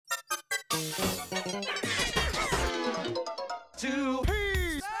Two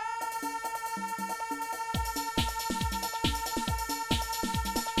P's.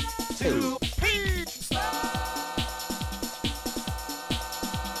 Two P's.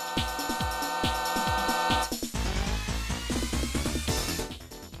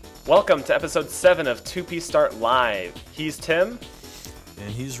 Welcome to episode 7 of 2P Start Live. He's Tim. And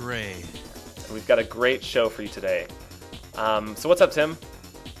he's Ray. And we've got a great show for you today. So what's up, Tim?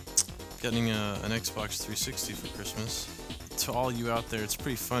 Getting an Xbox 360 for Christmas. To all you out there, it's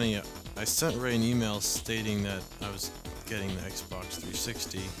pretty funny. I sent Ray an email stating that I was getting the Xbox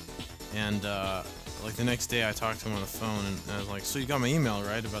 360. And like the next day I talked to him on the phone and I was like, so you got my email,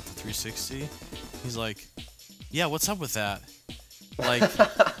 right, about the 360? He's like, yeah, what's up with that? Like,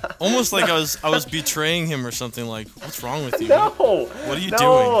 almost like I was betraying him or something. Like, what's wrong with you? No! What are you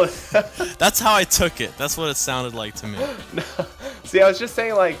doing? That's how I took it. That's what it sounded like to me. No. See, I was just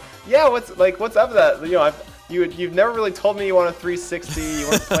saying, like, yeah, what's up with that? You know, you've never really told me you want a 360. You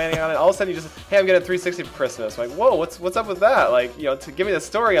weren't planning on it. All of a sudden, you just, hey, I'm getting a 360 for Christmas. I'm like, whoa, what's up with that? Like, you know, to give me the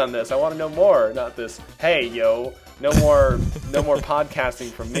story on this. I want to know more. Not this, hey, yo, no more podcasting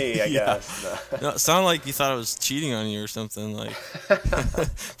from me. I guess. No, it sounded like you thought I was cheating on you or something. Like,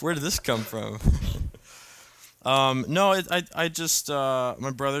 where did this come from? No, I just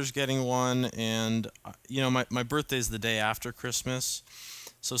my brother's getting one, and you know, my birthday's the day after Christmas,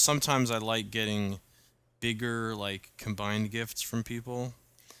 so sometimes I like getting bigger, like, combined gifts from people.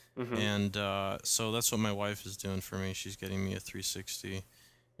 Mm-hmm. And so that's what my wife is doing for me. She's getting me a 360,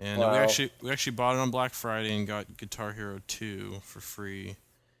 and wow. we actually bought it on Black Friday and got Guitar Hero 2 for free,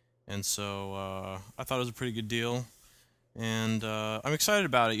 and so I thought it was a pretty good deal. And I'm excited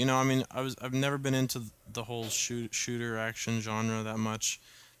about it. You know, I mean, I've never been into the whole shooter action genre that much,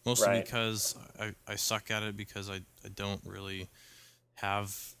 mostly right. because I suck at it, because I don't really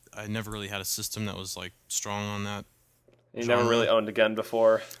have. I never really had a system that was like strong on that. You genre. never really owned a gun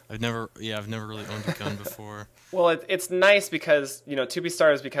before. I've never really owned a gun before. Well, it's nice because, you know, 2P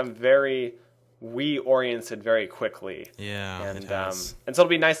Start has become very Wii-oriented very quickly. Yeah, and it has. And so it'll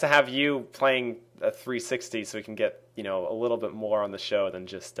be nice to have you playing a 360, so we can get, you know, a little bit more on the show than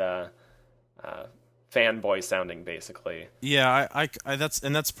just fanboy sounding, basically. Yeah, I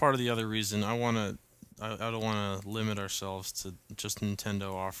that's part of the other reason. I don't want to limit ourselves to just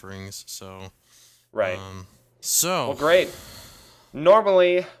Nintendo offerings. So right. Well, great.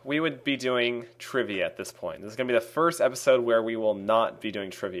 Normally, we would be doing trivia at this point. This is going to be the first episode where we will not be doing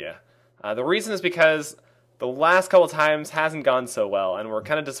trivia. The reason is because the last couple times hasn't gone so well, and we're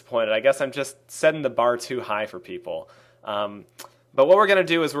kind of disappointed. I guess I'm just setting the bar too high for people. But what we're going to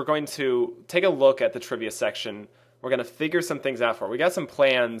do is we're going to take a look at the trivia section. We're going to figure some things out for it. We got some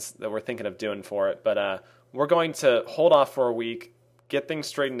plans that we're thinking of doing for it, but we're going to hold off for a week, get things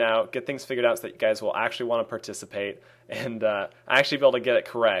straightened out, get things figured out so that you guys will actually want to participate and actually be able to get it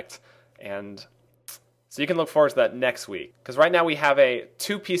correct. And so you can look forward to that next week. Because right now we have a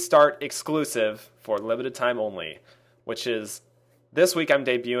 2P Start exclusive for limited time only, which is this week I'm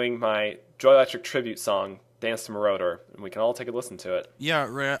debuting my Joy Electric tribute song, Dance to Marauder, and we can all take a listen to it. Yeah,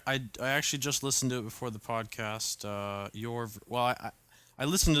 Ray, I actually just listened to it before the podcast. I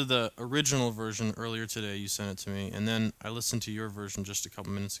listened to the original version earlier today. You sent it to me, and then I listened to your version just a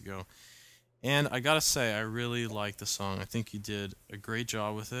couple minutes ago. And I gotta say, I really like the song. I think you did a great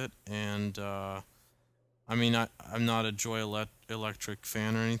job with it. And I mean, I'm not a Joy Electric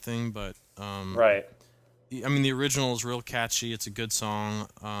fan or anything, but right. I mean, the original is real catchy. It's a good song.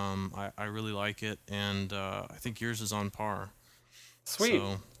 I really like it, and I think yours is on par. Sweet.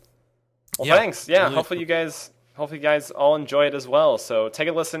 So, well, yeah, thanks. Yeah, really hopefully you guys all enjoy it as well. So take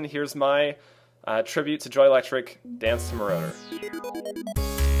a listen. Here's my tribute to Joy Electric, Dance to Marauder.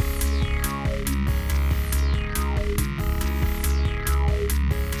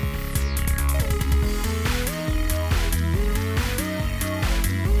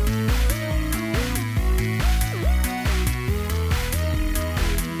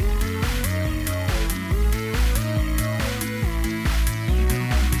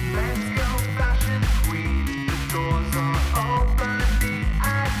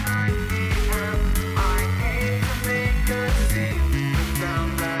 I hate to make a scene, but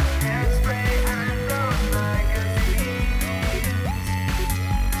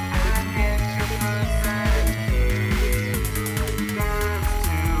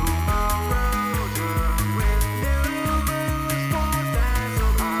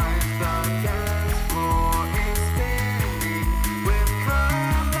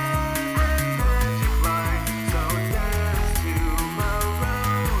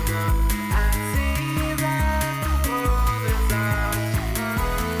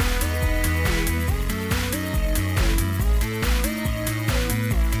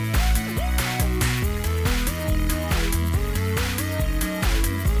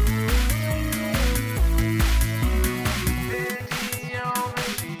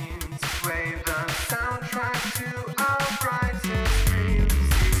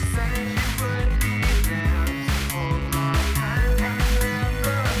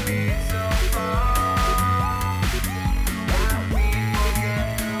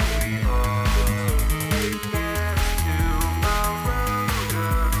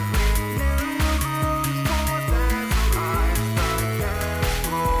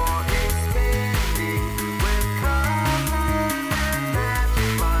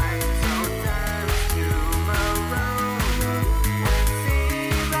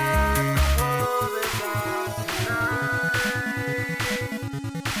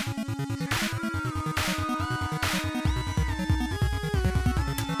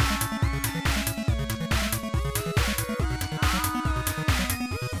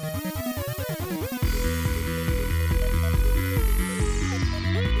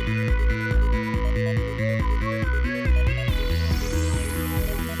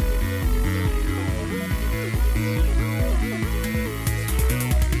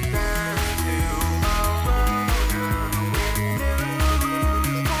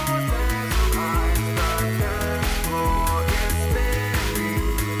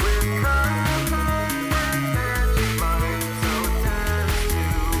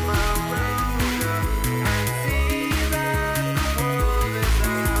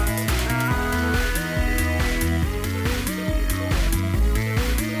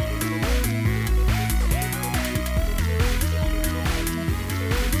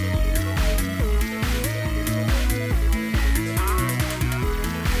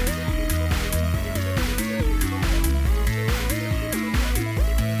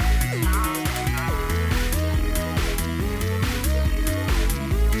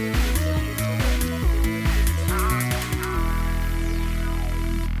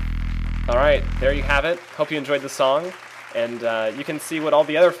right, there you have it. Hope you enjoyed the song. And you can see what all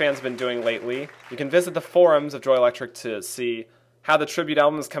the other fans have been doing lately. You can visit the forums of Joy Electric to see how the tribute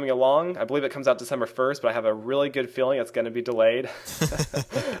album is coming along. I believe it comes out December 1st, but I have a really good feeling it's going to be delayed.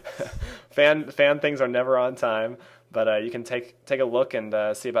 Fan things are never on time, but you can take a look and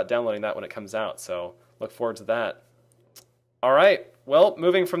see about downloading that when it comes out. So look forward to that. All right, well,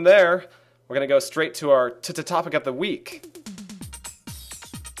 moving from there, we're going to go straight to our topic of the week,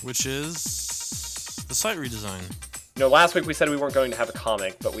 which is the site redesign. You know, last week we said we weren't going to have a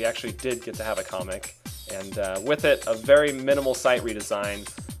comic, but we actually did get to have a comic. And with it, a very minimal site redesign.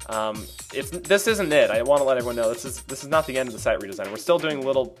 This isn't it. I want to let everyone know this is not the end of the site redesign. We're still doing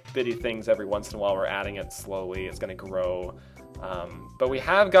little bitty things every once in a while. We're adding it slowly. It's going to grow. But we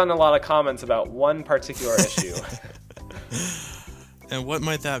have gotten a lot of comments about one particular issue. And what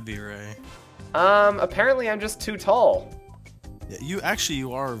might that be, Ray? Apparently I'm just too tall. Yeah,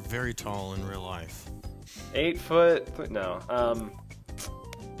 you are very tall in real life. 8 foot. No.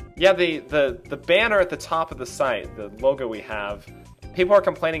 Yeah, the banner at the top of the site, the logo we have, people are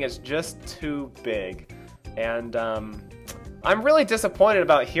complaining it's just too big. And I'm really disappointed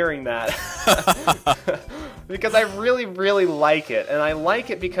about hearing that. Because I really, really like it. And I like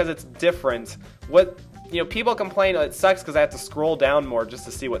it because it's different. People complain it sucks because I have to scroll down more just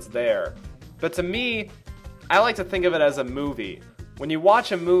to see what's there. But to me, I like to think of it as a movie. When you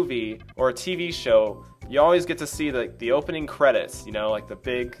watch a movie or a TV show, you always get to see the opening credits, like the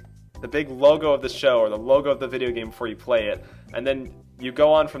big logo of the show or the logo of the video game before you play it, and then you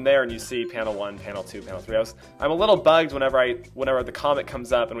go on from there and you see panel 1, panel 2, panel 3. I'm a little bugged whenever the comic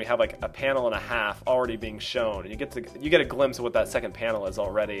comes up and we have like a panel and a half already being shown, and you get a glimpse of what that second panel is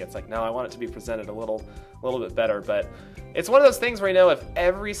already. It's like, no, I want it to be presented a little bit better. But it's one of those things where if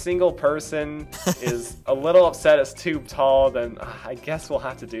every single person is a little upset it's too tall, then I guess we'll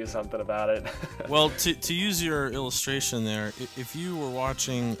have to do something about it. Well, to use your illustration there, if you were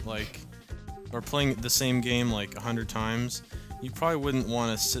watching or playing the same game 100 times, you probably wouldn't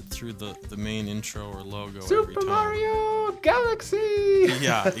want to sit through the main intro or logo every Super time. Mario Galaxy!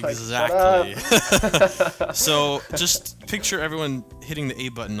 Yeah, exactly. So just picture everyone hitting the A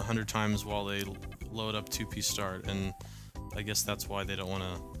button 100 times while they load up 2P Start, and I guess that's why they don't want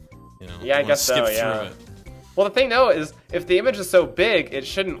to, yeah, I guess skip so, yeah. through it. Well, the thing though is, if the image is so big, it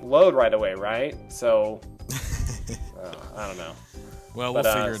shouldn't load right away, right? So, I don't know. Well, we'll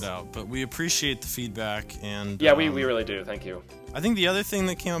figure it out, but we appreciate the feedback, and yeah, we really do. Thank you. I think the other thing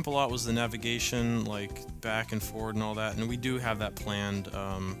that came up a lot was the navigation, back and forward and all that, and we do have that planned.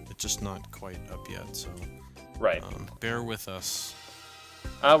 It's just not quite up yet, so right. Bear with us.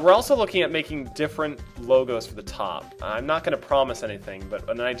 We're also looking at making different logos for the top. I'm not going to promise anything, but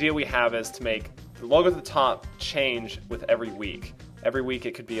an idea we have is to make the logo at the top change with every week. Every week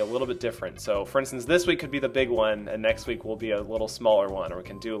it could be a little bit different. So, for instance, this week could be the big one, and next week will be a little smaller one, or we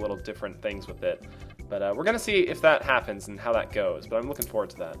can do a little different things with it. But we're going to see if that happens and how that goes, but I'm looking forward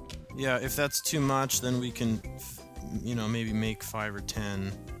to that. Yeah, if that's too much, then we can, maybe make 5 or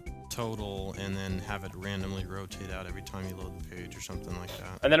 10 total, and then have it randomly rotate out every time you load the page or something like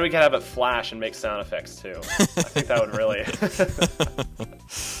that. And then we can have it flash and make sound effects, too. I think that would really...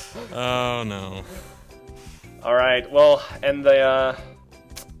 Oh, no. All right. Well, and I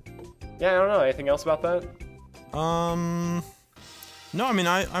don't know. Anything else about that? No. I mean,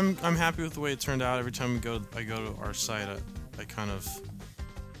 I'm happy with the way it turned out. Every time I go to our site, I kind of,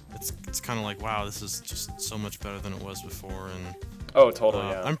 it's kind of like, wow, this is just so much better than it was before, and oh, totally.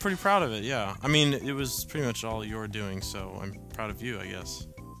 Yeah. I'm pretty proud of it. Yeah. I mean, it was pretty much all you're doing, so I'm proud of you, I guess.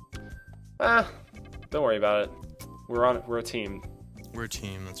 Don't worry about it. We're a team. We're a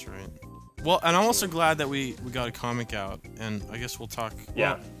team. That's right. Well, and I'm also glad that we got a comic out, and I guess we'll talk.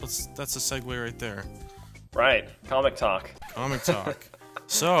 Yeah. Well, that's a segue right there. Right. Comic talk. Comic talk.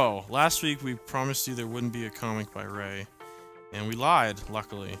 So, last week we promised you there wouldn't be a comic by Ray, and we lied,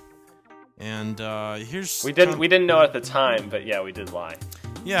 luckily. And here's... We didn't know at the time, but yeah, we did lie.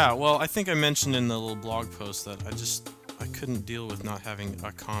 Yeah, well, I think I mentioned in the little blog post that I couldn't deal with not having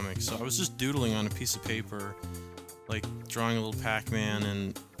a comic, so I was just doodling on a piece of paper, drawing a little Pac-Man,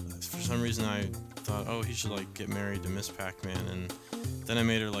 and for some reason I thought, oh, he should get married to Miss Pac-Man, and then I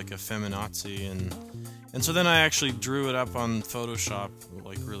made her a feminazi, and so then I actually drew it up on Photoshop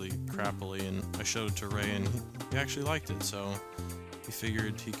really crappily, and I showed it to Ray, and he actually liked it, so he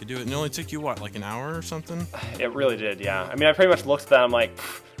figured he could do it. And it only took you what, an hour or something? It really did, yeah. I mean, I pretty much looked at that, I'm like,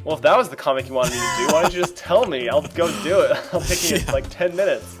 well, if that was the comic you wanted me to do, why don't you just tell me? I'll go do it. I'll take you 10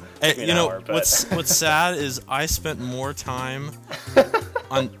 minutes. Hey, what's sad is I spent more time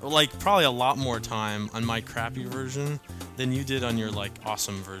on, probably a lot more time on my crappy version than you did on your like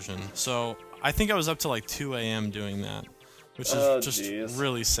awesome version. So I think I was up to like 2 a.m. doing that, which is just jeez.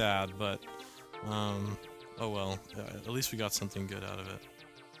 really sad. But oh well, at least we got something good out of it.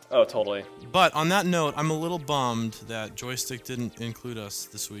 Oh, totally. But on that note, I'm a little bummed that Joystick didn't include us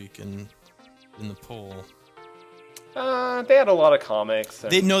this week in the poll. They had a lot of comics.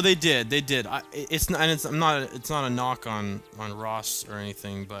 And... They did. It's not a knock on Ross or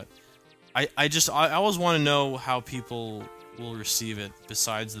anything, but I always want to know how people will receive it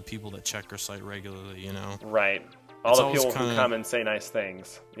besides the people that check our site regularly, you know. Right. All the people who come and say nice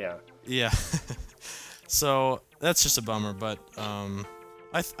things. Yeah. Yeah. So that's just a bummer, but I'm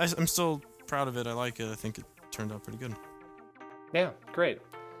still proud of it. I like it. I think it turned out pretty good. Yeah, great.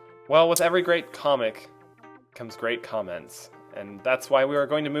 Well, with every great comic comes great comments, and that's why we are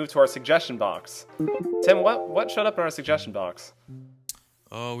going to move to our suggestion box. Tim, what showed up in our suggestion box?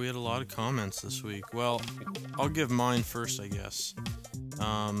 Oh, we had a lot of comments this week. Well, I'll give mine first, I guess.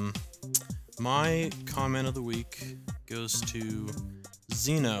 My comment of the week goes to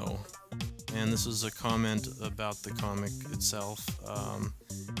Zeno, and this is a comment about the comic itself.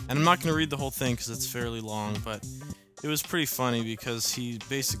 And I'm not going to read the whole thing because it's fairly long, but it was pretty funny because he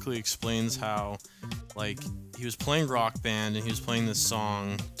basically explains how, like, he was playing Rock Band and he was playing this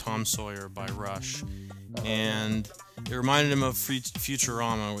song, Tom Sawyer by Rush, and it reminded him of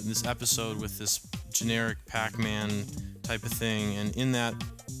Futurama, with this episode with this generic Pac-Man type of thing, and in that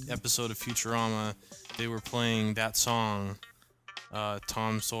episode of Futurama, they were playing that song,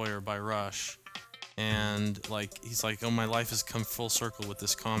 Tom Sawyer by Rush, and like he's like, oh, my life has come full circle with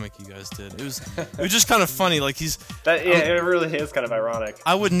this comic you guys did. It was just kind of funny. Like it really is kind of ironic.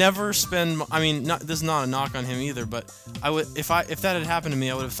 I would never spend. I mean, this is not a knock on him either, but I would if that had happened to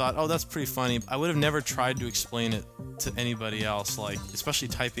me, I would have thought, oh, that's pretty funny. I would have never tried to explain it to anybody else, like especially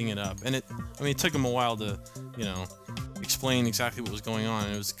typing it up. And it took him a while to, explain exactly what was going on.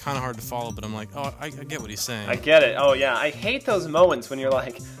 And it was kind of hard to follow, but I'm like, oh, I get what he's saying. I get it. Oh yeah, I hate those moments when you're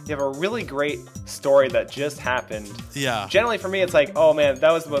like, you have a really great story that just happened. Yeah. Generally for me, it's like, oh man,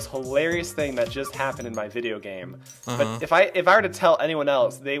 that was the most hilarious thing that just happened in my video game. But if I were to tell anyone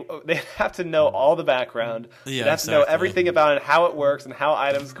else, they have to know all the background. Yeah, they have to know everything about it, how it works, and how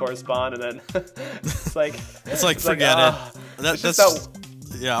items correspond, and then it's like forget it.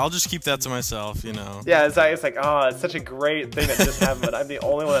 Yeah, I'll just keep that to myself, Yeah, it's like, oh, it's such a great thing that just happened, but I'm the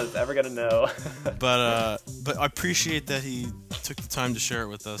only one that's ever gonna know. But I appreciate that he took the time to share it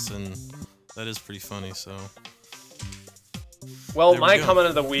with us, and that is pretty funny. So. Well, my comment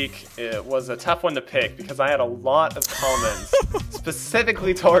of the week was a tough one to pick because I had a lot of comments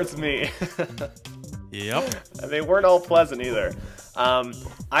specifically towards me. Yep. And they weren't all pleasant either.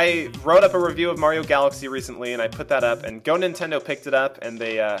 I wrote up a review of Mario Galaxy recently, and I put that up, and Go Nintendo picked it up, and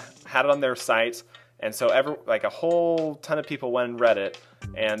they had it on their site, and so a whole ton of people went and read it,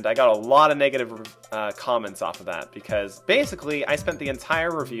 and I got a lot of negative comments off of that, because basically I spent the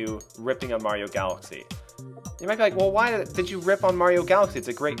entire review ripping on Mario Galaxy. You might be like, well, why did you rip on Mario Galaxy? It's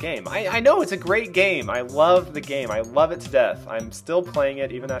a great game. I know it's a great game. I love the game. I love it to death. I'm still playing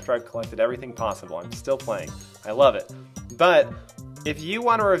it even after I've collected everything possible. I'm still playing. I love it. But if you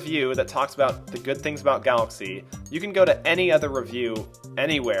want a review that talks about the good things about Galaxy, you can go to any other review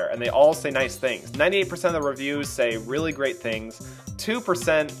anywhere, and they all say nice things. 98% of the reviews say really great things.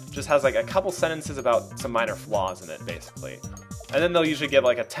 2% just has like a couple sentences about some minor flaws in it, basically. And then they'll usually give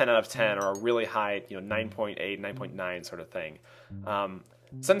like a 10 out of 10 or a really high, 9.8, 9.9 sort of thing.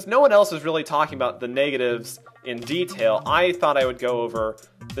 Since no one else is really talking about the negatives in detail, I thought I would go over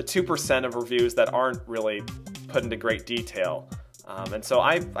the 2% of reviews that aren't really put into great detail. And so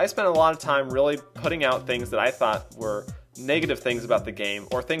I spent a lot of time really putting out things that I thought were negative things about the game,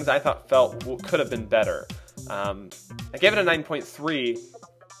 or things I thought could have been better. I gave it a 9.3,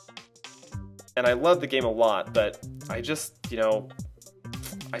 and I loved the game a lot, but I just,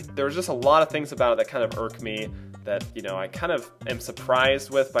 there was just a lot of things about it that kind of irk me, that, I kind of am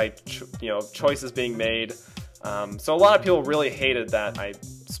surprised with by, choices being made. So a lot of people really hated that I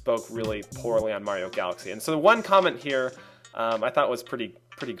spoke really poorly on Mario Galaxy. And so one comment here I thought was pretty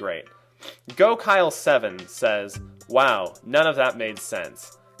great. Go Kyle 7 says, wow, none of that made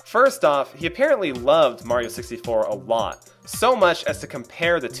sense. First off, he apparently loved Mario 64 a lot, so much as to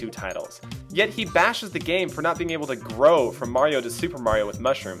compare the two titles. Yet he bashes the game for not being able to grow from Mario to Super Mario with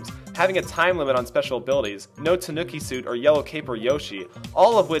mushrooms, having a time limit on special abilities, no Tanuki suit or Yellow Cape or Yoshi,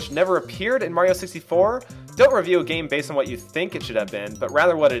 all of which never appeared in Mario 64. Don't review a game based on what you think it should have been, but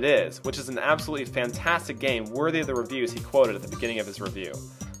rather what it is, which is an absolutely fantastic game worthy of the reviews he quoted at the beginning of his review.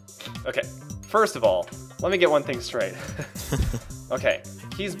 Okay, first of all, let me get one thing straight. Okay,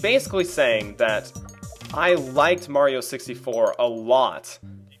 he's basically saying that I liked Mario 64 a lot,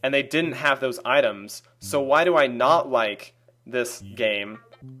 and they didn't have those items, so why do I not like this game,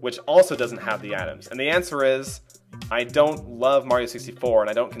 which also doesn't have the items? And the answer is, I don't love Mario 64, and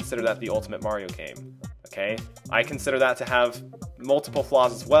I don't consider that the ultimate Mario game. Okay? I consider that to have multiple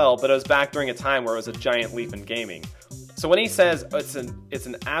flaws as well, but it was back during a time where it was a giant leap in gaming. So when he says it's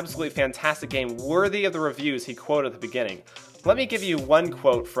an absolutely fantastic game, worthy of the reviews he quoted at the beginning, let me give you one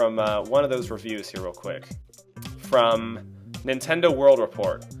quote from one of those reviews here real quick. From Nintendo World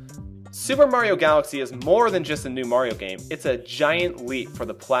Report. Super Mario Galaxy is more than just a new Mario game. It's a giant leap for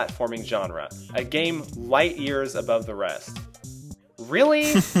the platforming genre. A game light years above the rest. Really?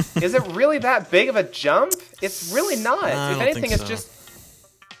 Is it really that big of a jump? It's really not. I If don't anything, think so.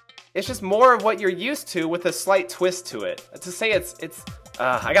 it's just more of what you're used to with a slight twist to it. To say it's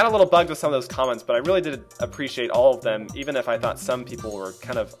I got a little bugged with some of those comments, but I really did appreciate all of them, even if I thought some people were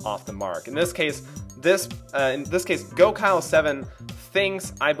kind of off the mark. In this case, Go Kyle 7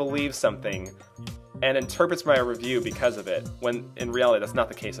 thinks I believe something and interprets my review because of it, when in reality that's not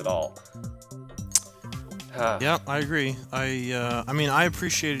the case at all. Yeah, I agree. I mean, I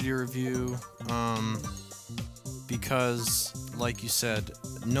appreciated your review because, like you said,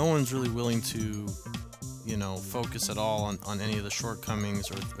 no one's really willing to, focus at all on any of the shortcomings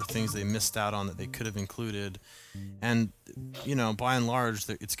or things they missed out on that they could have included. And, by and large,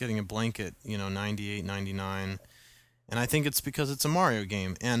 it's getting a blanket, 98, 99. And I think it's because it's a Mario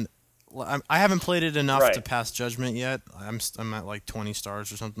game. And I haven't played it enough Right. to pass judgment yet. I'm at like 20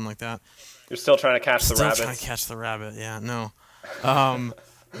 stars or something like that. You're still trying to catch the Still rabbits. trying to catch the rabbit, yeah, no.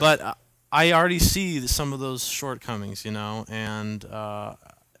 But I already see some of those shortcomings, and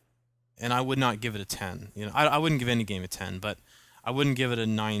I would not give it a 10. I wouldn't give any game a 10, but I wouldn't give it a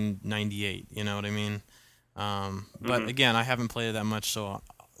 9.98. You know what I mean? But again, I haven't played it that much, so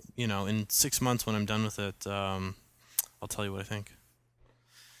in 6 months when I'm done with it, I'll tell you what I think.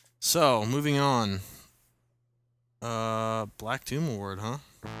 So moving on, Black Doom Award, huh?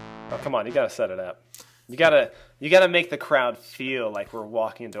 Oh, come on, you gotta set it up. You gotta make the crowd feel like we're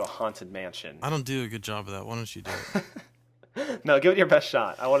walking into a haunted mansion. I don't do a good job of that. Why don't you do it? No, give it your best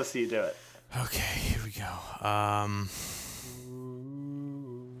shot. I want to see you do it. Okay, here we go.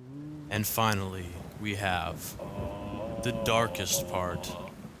 And finally, we have the darkest part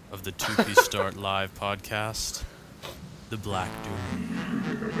of the 2P Start Live podcast, the Black Doom.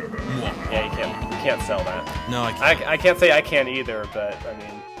 Yeah, you can't sell that. No, I can't. I can't say I can either, but I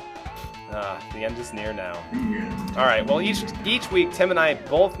mean, the end is near now. All right. Well, each week, Tim and I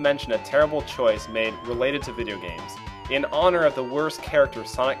both mention a terrible choice made related to video games in honor of the worst character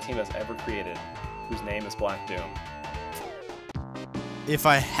Sonic Team has ever created, whose name is Black Doom. If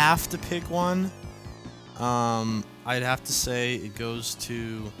I have to pick one, I'd have to say it goes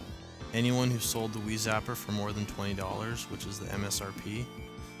to anyone who sold the Wii Zapper for more than $20, which is the MSRP.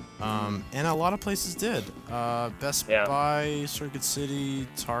 And a lot of places did. Best Yeah. Buy, Circuit City,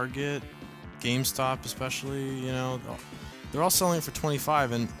 Target, GameStop especially, they're all selling it for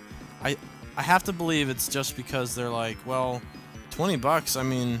 $25, and I have to believe it's just because they're like, well, $20, I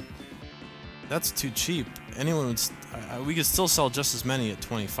mean, that's too cheap. Anyone would, we could still sell just as many at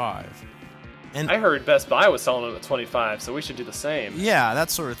 $25. And I heard Best Buy was selling it at $25, so we should do the same. yeah, that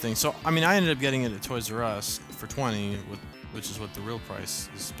sort of thing. So, I mean, I ended up getting it at Toys R Us for $20, which is what the real price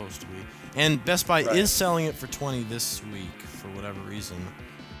is supposed to be. And Best Buy Right. is selling it for $20 this week for whatever reason.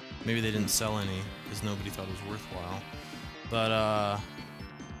 Maybe they didn't sell any because nobody thought it was worthwhile. But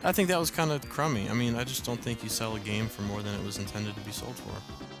I think that was kind of crummy. I mean, I just don't think you sell a game for more than it was intended to be sold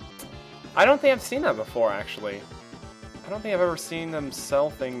for. I don't think I've seen that before, actually. I don't think I've ever seen them sell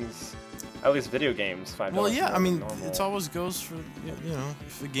things, at least video games, $5. Well, yeah, more I mean, than normal. it always goes for,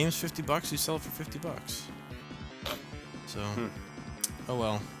 if the game's $50, you sell it for $50. So, oh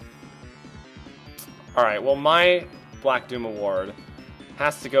well. All right, well, my Black Doom Award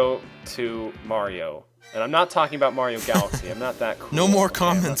has to go to Mario. And I'm not talking about Mario Galaxy. I'm not that cool. No more Okay,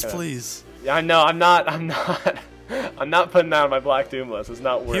 I'm not comments, gonna- please. Yeah, I know. I'm not I'm not putting that on my Black Doom list. It's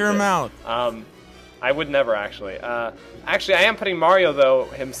not worth it. Hear him out. I would never, actually. Actually, I am putting Mario, though,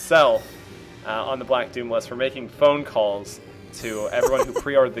 himself on the Black Doom list for making phone calls to everyone who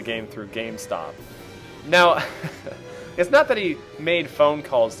pre-ordered the game through GameStop. Now, it's not that he made phone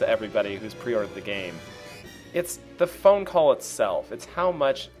calls to everybody who's pre-ordered the game. It's the phone call itself. It's how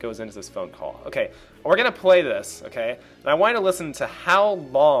much goes into this phone call. Okay, we're going to play this, okay? And I want you to listen to how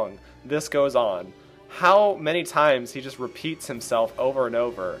long this goes on, how many times he just repeats himself over and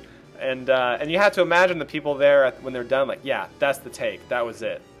over. And you have to imagine the people there when they're done, like, yeah, that's the take. That was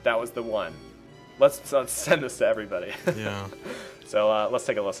it. That was the one. Let's send this to everybody. Yeah. So let's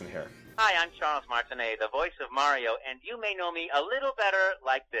take a listen here. Hi, I'm Charles Martinet, the voice of Mario, and you may know me a little better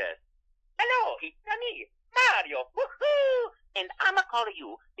like this. Hello, it's me, Mario. Woohoo! And I'ma call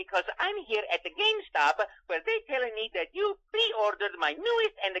you because I'm here at the GameStop where they telling me that you pre-ordered my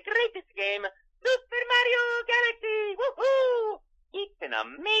newest and the greatest game, Super Mario Galaxy. Woohoo! It's an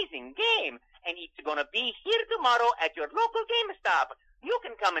amazing game, and it's gonna be here tomorrow at your local GameStop. You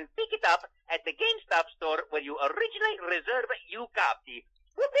can come and pick it up at the GameStop store where you originally reserved your copy.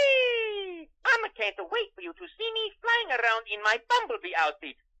 Whoopee! I can't wait for you to see me flying around in my Bumblebee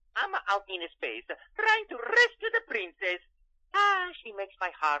outfit. I'm out in space trying to rescue the princess. Ah, she makes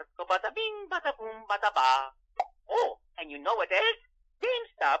my heart go bada bing, bada boom, bada ba. Oh, and you know what else?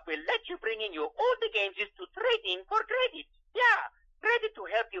 GameStop will let you bring in your older games to trade in for credits. Yeah, credit to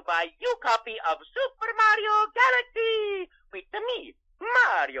help you buy your copy of Super Mario Galaxy with me,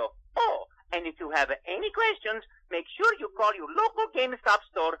 Mario. Oh, and if you have any questions, make sure you call your local GameStop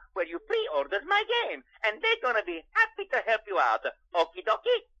store where you pre-ordered my game, and they're gonna be happy to help you out. Okie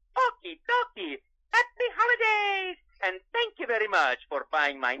dokie, okie dokie. Happy holidays! And thank you very much for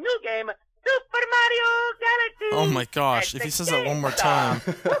buying my new game, Super Mario Galaxy! Oh my gosh, if he says that one more time.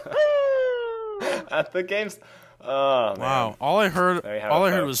 At the games. Oh, man. Wow. All I heard There you have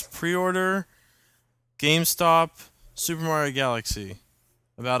it, folks. was pre-order, GameStop, Super Mario Galaxy.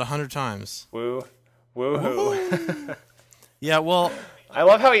 About 100 times. Woohoo. Yeah, well, I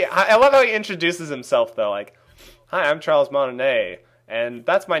love how he introduces himself though. Like, hi, I'm Charles Montanet, and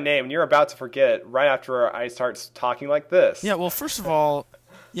that's my name. And you're about to forget right after I start talking like this. yeah, well, first of all,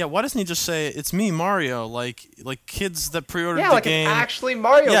 yeah, why doesn't he just say it's me, Mario? Like kids that pre-ordered Yeah, the like game. it's actually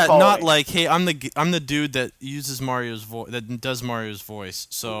Mario. Yeah, calling. not like, hey, I'm the dude that uses Mario's voice, that does Mario's voice.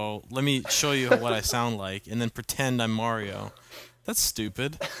 So let me show you what I sound like, and then pretend I'm Mario. That's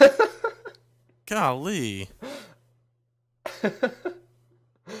stupid. Golly.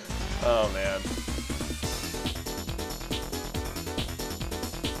 Oh man.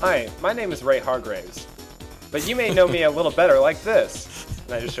 Hi, my name is Ray Hargraves, but you may know me a little better like this.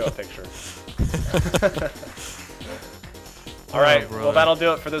 And I just show a picture. All right, brother. well that'll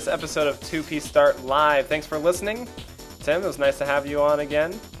do it for this episode of 2P Start Live. Thanks for listening. Tim, it was nice to have you on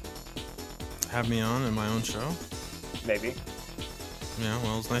again. Have me on in my own show? Maybe. Yeah,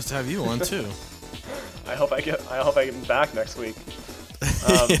 well, it's nice to have you on too. I hope I get back next week.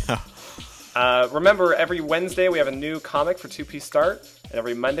 Yeah. Remember, every Wednesday we have a new comic for 2P Start, and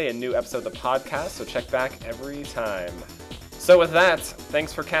every Monday a new episode of the podcast, so check back every time. So with that,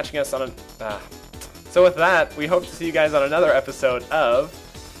 thanks for catching us on So with that, we hope to see you guys on another episode of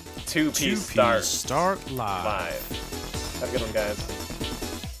 2P Start Start Live. Live. Have a good one, guys.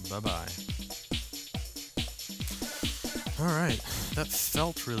 Bye-bye. All right, that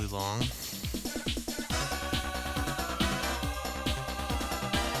felt really long.